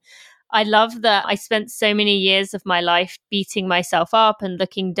up. And I love that I spent so many years of my life beating myself up and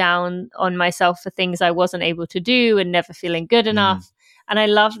looking down on myself for things I wasn't able to do and never feeling good enough. And I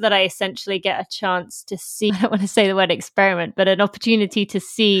love that I essentially get a chance to see, I don't want to say the word experiment, but an opportunity to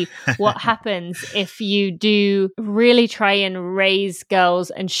see what happens if you do really try and raise girls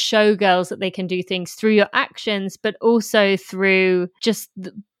and show girls that they can do things through your actions, but also through just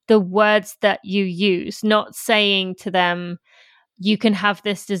the words that you use, not saying to them, you can have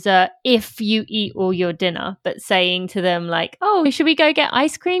this dessert if you eat all your dinner, but saying to them like, oh, should we go get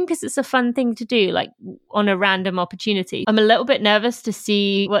ice cream? Because it's a fun thing to do, like on a random opportunity. I'm a little bit nervous to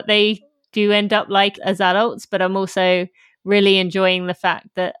see what they do end up like as adults, but I'm also really enjoying the fact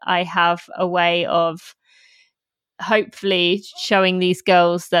that I have a way of hopefully showing these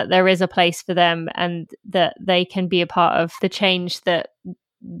girls that there is a place for them and that they can be a part of the change that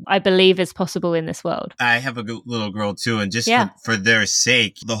I believe is possible in this world. I have a little girl too, and just for their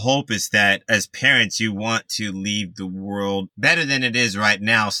sake, the hope is that as parents, you want to leave the world better than it is right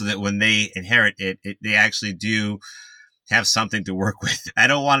now, so that when they inherit it, they actually do have something to work with. I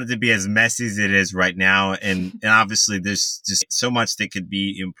don't want it to be as messy as it is right now, and obviously there's just so much that could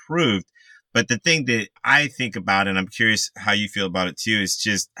be improved. But the thing that I think about, and I'm curious how you feel about it too, is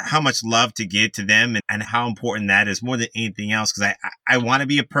just how much love to give to them and how important that is more than anything else. Because I want to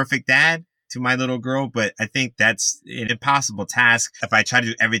be a perfect dad to my little girl, but I think that's an impossible task if I try to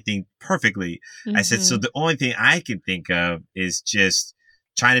do everything perfectly. I said, so the only thing I can think of is just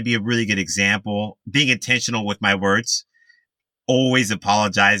trying to be a really good example, being intentional with my words, always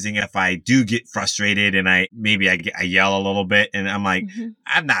apologizing if I do get frustrated and I yell a little bit, and I'm like,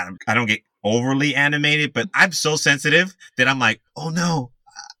 I don't get overly animated, but I'm so sensitive that I'm like, oh no,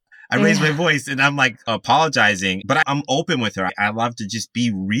 I raised my voice, and I'm like apologizing, but I'm open with her. I love to just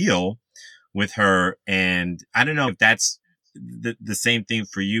be real with her. And I don't know if that's the same thing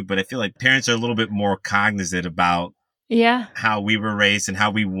for you, but I feel like parents are a little bit more cognizant about how we were raised and how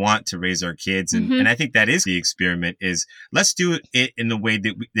we want to raise our kids. And I think that is the experiment, is let's do it in the way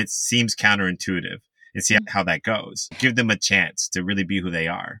that seems counterintuitive and see how that goes. Give them a chance to really be who they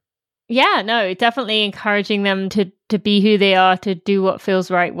are. Yeah, no, definitely encouraging them to be who they are, to do what feels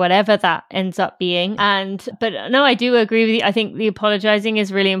right, whatever that ends up being. But no, I do agree with you. I think the apologizing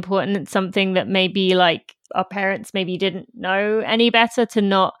is really important. It's something that maybe like our parents maybe didn't know any better to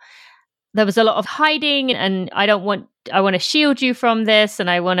not. There was a lot of hiding, and I want to shield you from this, and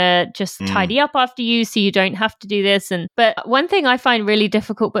I want to just tidy up after you so you don't have to do this. But one thing I find really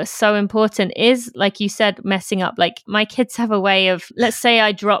difficult but so important is, like you said, messing up. Like my kids have a way of, let's say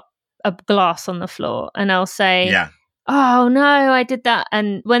I drop a glass on the floor and I'll say, oh no, I did that.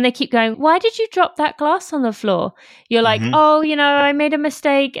 And when they keep going, why did you drop that glass on the floor? You're like, oh, I made a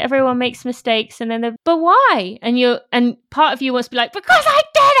mistake. Everyone makes mistakes. And then but why? And part of you wants to be like, because I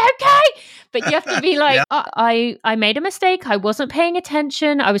did, okay. But you have to be like, I made a mistake. I wasn't paying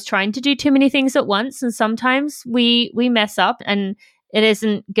attention. I was trying to do too many things at once. And sometimes we mess up and it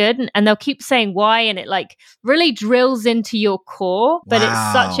isn't good. And they'll keep saying why, and it like really drills into your core. But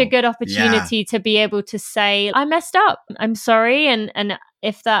it's such a good opportunity to be able to say, I messed up. I'm sorry. And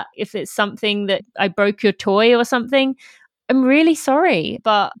if it's something that I broke your toy or something, I'm really sorry.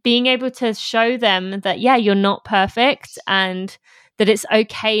 But being able to show them that, you're not perfect and that it's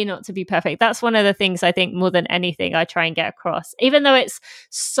okay not to be perfect. That's one of the things I think more than anything I try and get across, even though it's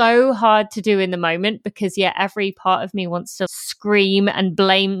so hard to do in the moment, because every part of me wants to scream and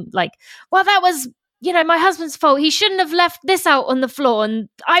blame, like, well, that was, my husband's fault. He shouldn't have left this out on the floor, and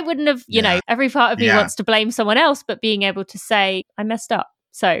I wouldn't have, every part of me wants to blame someone else, but being able to say, I messed up.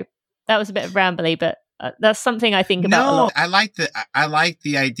 So that was a bit rambly, but that's something I think about a lot. I like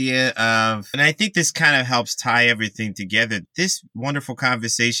the idea of, and I think this kind of helps tie everything together. This wonderful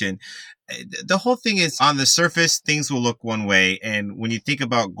conversation. The whole thing is, on the surface, things will look one way. And when you think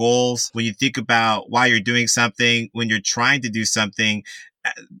about goals, when you think about why you're doing something, when you're trying to do something,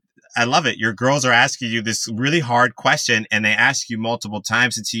 I love it. Your girls are asking you this really hard question, and they ask you multiple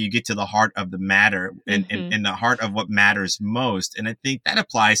times until you get to the heart of the matter and the heart of what matters most. And I think that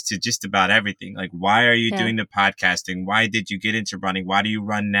applies to just about everything. Like, why are you doing the podcasting? Why did you get into running? Why do you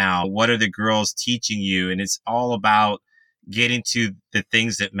run now? What are the girls teaching you? And it's all about getting to the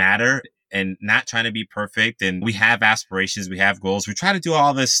things that matter and not trying to be perfect. And we have aspirations. We have goals. We try to do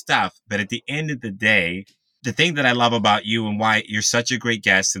all this stuff. But at the end of the day, The thing that I love about you and why you're such a great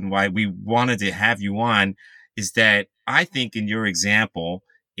guest and why we wanted to have you on is that I think in your example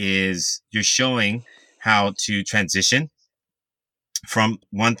is you're showing how to transition from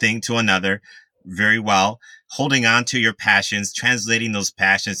one thing to another very well, holding on to your passions, translating those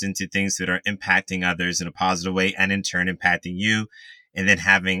passions into things that are impacting others in a positive way and in turn impacting you. And then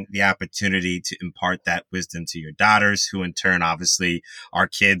having the opportunity to impart that wisdom to your daughters, who in turn, obviously, our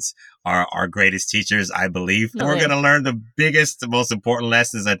kids are our greatest teachers, I believe. And we're going to learn the biggest, the most important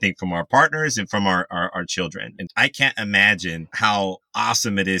lessons, I think, from our partners and from our children. And I can't imagine how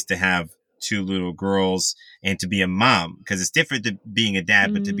awesome it is to have two little girls and to be a mom, because it's different to being a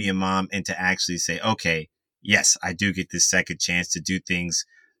dad, but to be a mom and to actually say, okay, yes, I do get this second chance to do things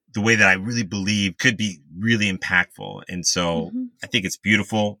the way that I really believe could be really impactful. And so I think it's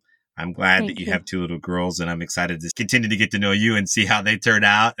beautiful. I'm glad that you have two little girls, and I'm excited to continue to get to know you and see how they turn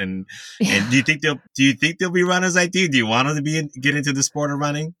out. And do you think they'll be runners like you? Do you want them to get into the sport of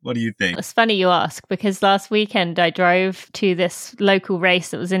running? What do you think? It's funny you ask, because last weekend I drove to this local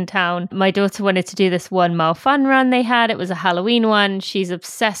race that was in town. My daughter wanted to do this 1 mile fun run they had. It was a Halloween one. She's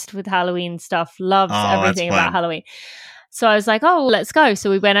obsessed with Halloween stuff, loves everything about Halloween. So I was like, oh, let's go. So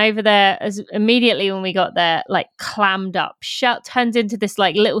we went over there immediately when we got there, like clammed up, turns into this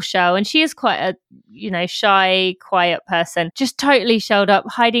like little show. And she is quite a, shy, quiet person, just totally showed up,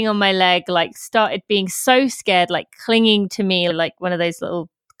 hiding on my leg, like started being so scared, like clinging to me like one of those little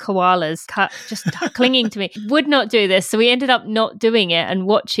koalas, just clinging to me, would not do this. So we ended up not doing it and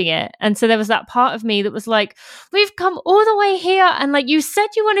watching it. And so there was that part of me that was like, we've come all the way here. And like, you said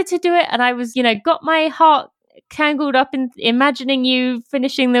you wanted to do it. And I was, got my heart tangled up in imagining you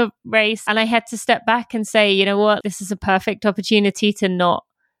finishing the race. And I had to step back and say, you know what, this is a perfect opportunity to not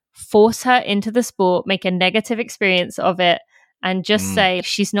force her into the sport, make a negative experience of it, and just say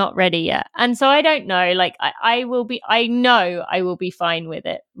she's not ready yet. And so I don't know, like I know I will be fine with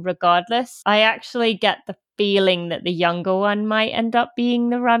it regardless. I actually get the feeling that the younger one might end up being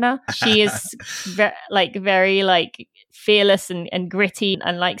the runner. She is very fearless and gritty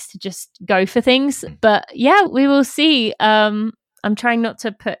and likes to just go for things. But yeah, we will see. I'm trying not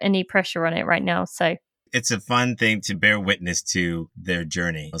to put any pressure on it right now. So it's a fun thing to bear witness to their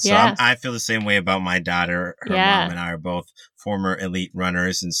journey. So I feel the same way about my daughter. Her mom and I are both former elite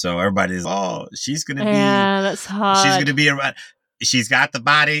runners. And so everybody's, she's going to be, that's hard. She's going to be she's got the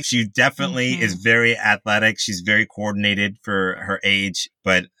body. She definitely is very athletic. She's very coordinated for her age,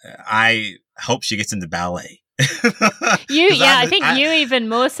 but I hope she gets into ballet. I think you even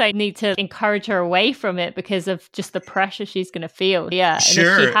more so need to encourage her away from it because of just the pressure she's going to feel. Yeah.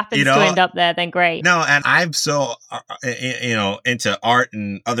 Sure. And if she happens to end up there, then great. No, and I'm so, into art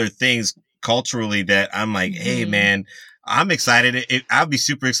and other things culturally that I'm like, hey, man, I'm excited. I'll be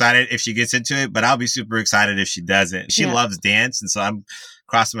super excited if she gets into it, but I'll be super excited if she doesn't. She loves dance. And so I'm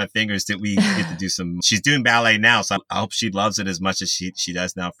crossing my fingers that we get to do she's doing ballet now. So I hope she loves it as much as she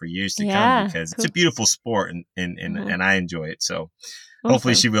does now for years to come, because it's a beautiful sport and I enjoy it. So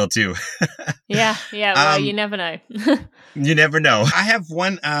hopefully she will too. Yeah. Well, you never know. You never know. I have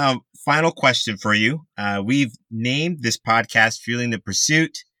one final question for you. We've named this podcast Fueling the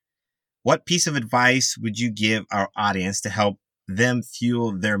Pursuit. What piece of advice would you give our audience to help them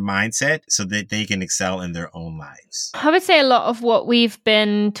fuel their mindset so that they can excel in their own lives? I would say a lot of what we've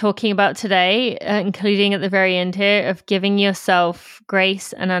been talking about today, including at the very end here, of giving yourself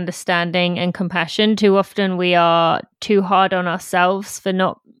grace and understanding and compassion. Too often we are too hard on ourselves for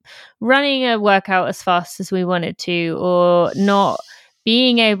not running a workout as fast as we wanted to, or not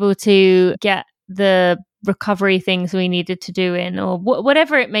being able to get the recovery things we needed to do in, or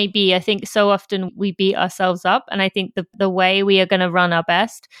whatever it may be. I think so often we beat ourselves up, and I think the way we are going to run our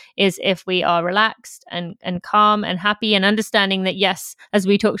best is if we are relaxed and calm and happy, and understanding that, yes, as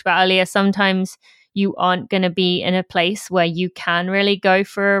we talked about earlier, sometimes you aren't going to be in a place where you can really go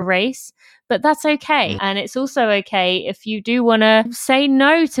for a race, but that's okay. And it's also okay if you do want to say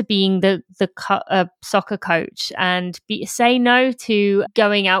no to being the soccer coach, and say no to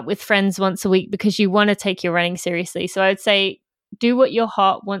going out with friends once a week because you want to take your running seriously. So I would say do what your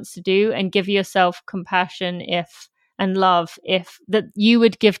heart wants to do, and give yourself compassion and love that you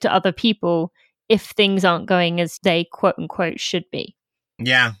would give to other people if things aren't going as they quote unquote should be.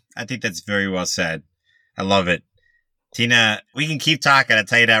 Yeah, I think that's very well said. I love it. Tina, we can keep talking. I'll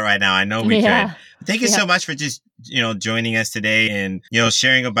tell you that right now. I know we could. Thank you so much for just, joining us today and,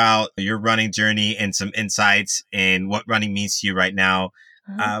 sharing about your running journey and some insights and what running means to you right now.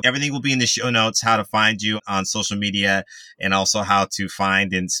 Everything will be in the show notes, how to find you on social media, and also how to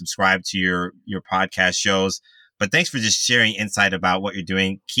find and subscribe to your podcast shows. But thanks for just sharing insight about what you're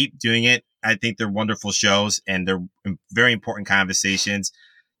doing. Keep doing it. I think they're wonderful shows and they're very important conversations.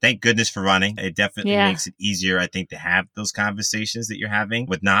 Thank goodness for running. It definitely makes it easier, I think, to have those conversations that you're having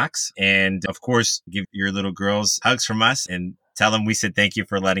with Knox. And of course, give your little girls hugs from us and tell them we said thank you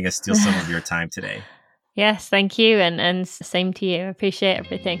for letting us steal some of your time today. Yes, thank you. And same to you. I appreciate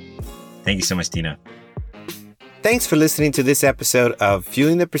everything. Thank you so much, Tina. Thanks for listening to this episode of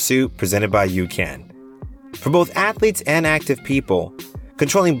Fueling the Pursuit presented by UCAN. For both athletes and active people,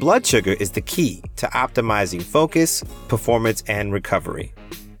 controlling blood sugar is the key to optimizing focus, performance, and recovery.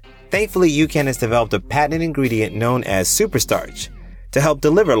 Thankfully, UCAN has developed a patented ingredient known as Superstarch to help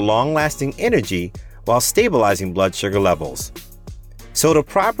deliver long-lasting energy while stabilizing blood sugar levels. So to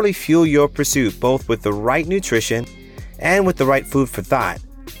properly fuel your pursuit both with the right nutrition and with the right food for thought,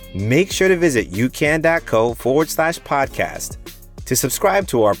 make sure to visit ucan.co/podcast to subscribe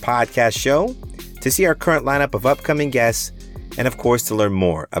to our podcast show, to see our current lineup of upcoming guests, and of course to learn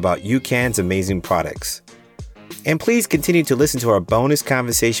more about UCAN's amazing products. And please continue to listen to our bonus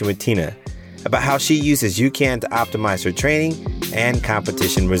conversation with Tina about how she uses UCAN to optimize her training and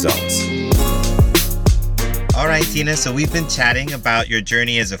competition results. All right, Tina, so we've been chatting about your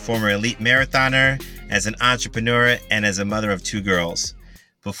journey as a former elite marathoner, as an entrepreneur, and as a mother of 2 girls.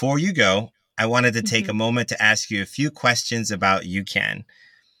 Before you go, I wanted to take a moment to ask you a few questions about UCAN.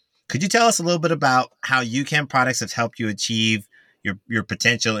 Could you tell us a little bit about how UCAN products have helped you achieve your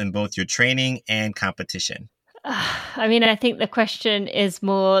potential in both your training and competition? I mean, I think the question is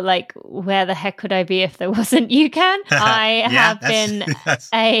more like, where the heck could I be if there wasn't UCAN? I have been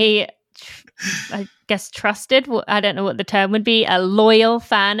I guess trusted, I don't know what the term would be, a loyal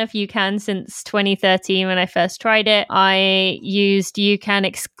fan of UCAN since 2013 when I first tried it. I used UCAN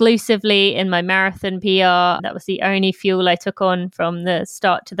exclusively in my marathon PR. That was the only fuel I took on from the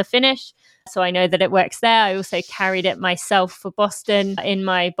start to the finish. So I know that it works there. I also carried it myself for Boston in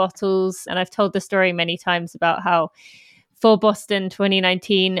my bottles. And I've told the story many times about how for Boston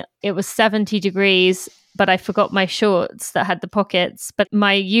 2019, it was 70 degrees, but I forgot my shorts that had the pockets. But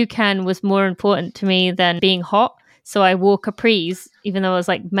my UCAN was more important to me than being hot. So I wore capris, even though I was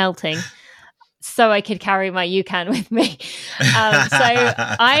like melting, so I could carry my UCAN with me. So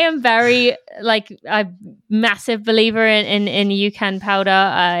I am very a massive believer in UCAN powder.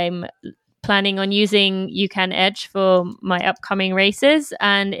 I'm planning on using UCAN Edge for my upcoming races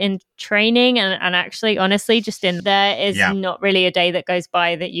and in training. And actually, honestly, just in there is not really a day that goes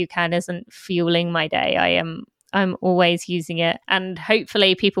by that UCAN isn't fueling my day. I'm always using it. And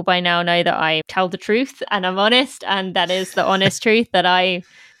hopefully people by now know that I tell the truth and I'm honest. And that is the honest truth that I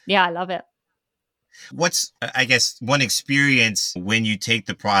love it. What's, I guess, one experience when you take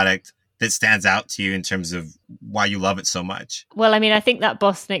the product that stands out to you in terms of why you love it so much? Well, I mean, I think that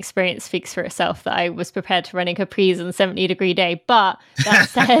Boston experience speaks for itself, that I was prepared to run in capris on a 70-degree day. But that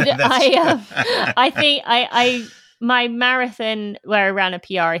said, I think my marathon where I ran a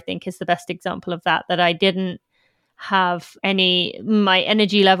PR, I think is the best example of that I didn't have my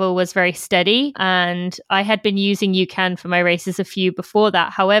energy level was very steady, and I had been using UCAN for my races a few before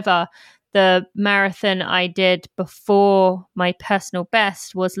that. However, the marathon I did before my personal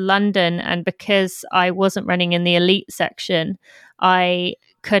best was London. And because I wasn't running in the elite section, I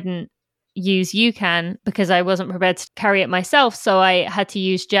couldn't use UCAN because I wasn't prepared to carry it myself. So I had to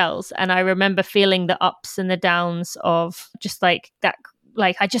use gels. And I remember feeling the ups and the downs of just like that.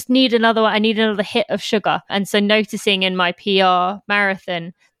 Like, I just need another one. I need another hit of sugar. And so noticing in my PR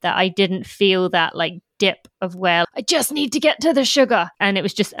marathon that I didn't feel that like dip of where I just need to get to the sugar. And it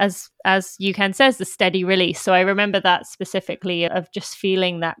was just, as UCAN says, the steady release. So I remember that specifically, of just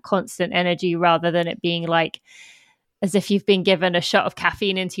feeling that constant energy rather than it being like as if you've been given a shot of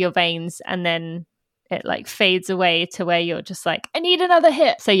caffeine into your veins and then it like fades away to where you're just like, I need another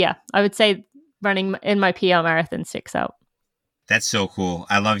hit. So yeah, I would say running in my PR marathon sticks out. That's so cool.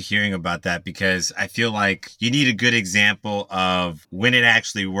 I love hearing about that because I feel like you need a good example of when it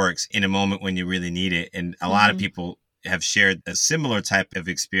actually works in a moment when you really need it. And a lot of people have shared a similar type of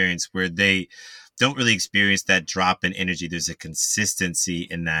experience where they don't really experience that drop in energy. There's a consistency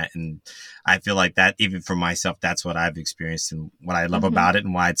in that. And I feel like that, even for myself, that's what I've experienced and what I love about it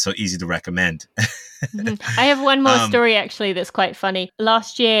and why it's so easy to recommend. I have one more story actually that's quite funny.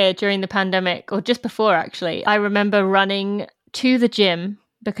 Last year during the pandemic, or just before actually, I remember running to the gym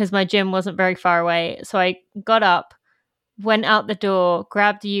because my gym wasn't very far away. So I got up, went out the door,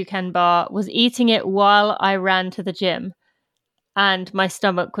 grabbed a UCAN bar, was eating it while I ran to the gym, and my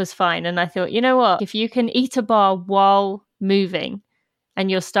stomach was fine. And I thought, you know what? If you can eat a bar while moving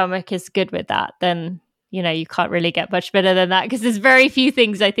and your stomach is good with that, then you can't really get much better than that, because there's very few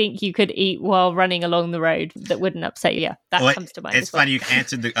things I think you could eat while running along the road that wouldn't upset you. Yeah, that comes to mind. It's funny you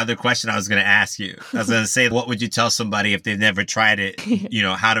answered the other question I was going to ask you. I was going to say, what would you tell somebody if they've never tried it,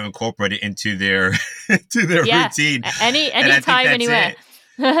 how to incorporate it into their routine? Any time, anywhere.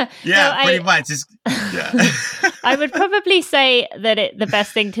 Pretty much. I would probably say that the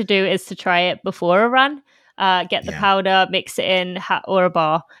best thing to do is to try it before a run. Get the powder, mix it in, or a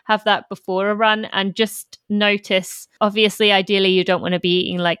bar. Have that before a run and just notice. Obviously, ideally, you don't want to be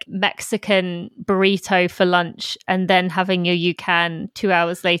eating like Mexican burrito for lunch and then having your UCAN 2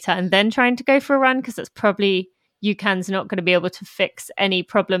 hours later and then trying to go for a run, because that's probably UCAN's not going to be able to fix any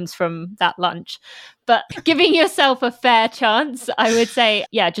problems from that lunch. But giving yourself a fair chance, I would say,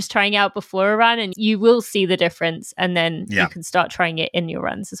 just trying out before a run, and you will see the difference. And then you can start trying it in your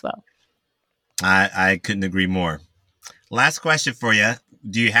runs as well. I couldn't agree more. Last question for you.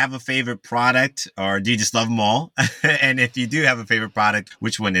 Do you have a favorite product, or do you just love them all? And if you do have a favorite product,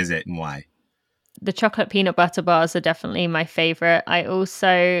 which one is it and why? The chocolate peanut butter bars are definitely my favorite. I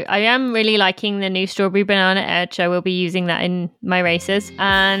am really liking the new strawberry banana edge. I will be using that in my races.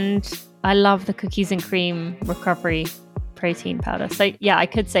 And I love the cookies and cream recovery protein powder. So I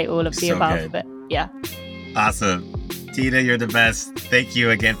could say all of the above, but yeah. Awesome. Tina, you're the best. Thank you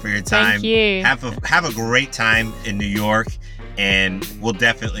again for your time. Thank you. Have a great time in New York, and we'll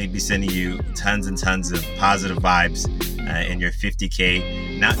definitely be sending you tons and tons of positive vibes in your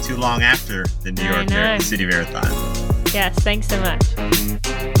 50K not too long after the New York City Marathon. Yes, thanks so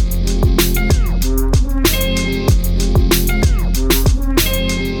much.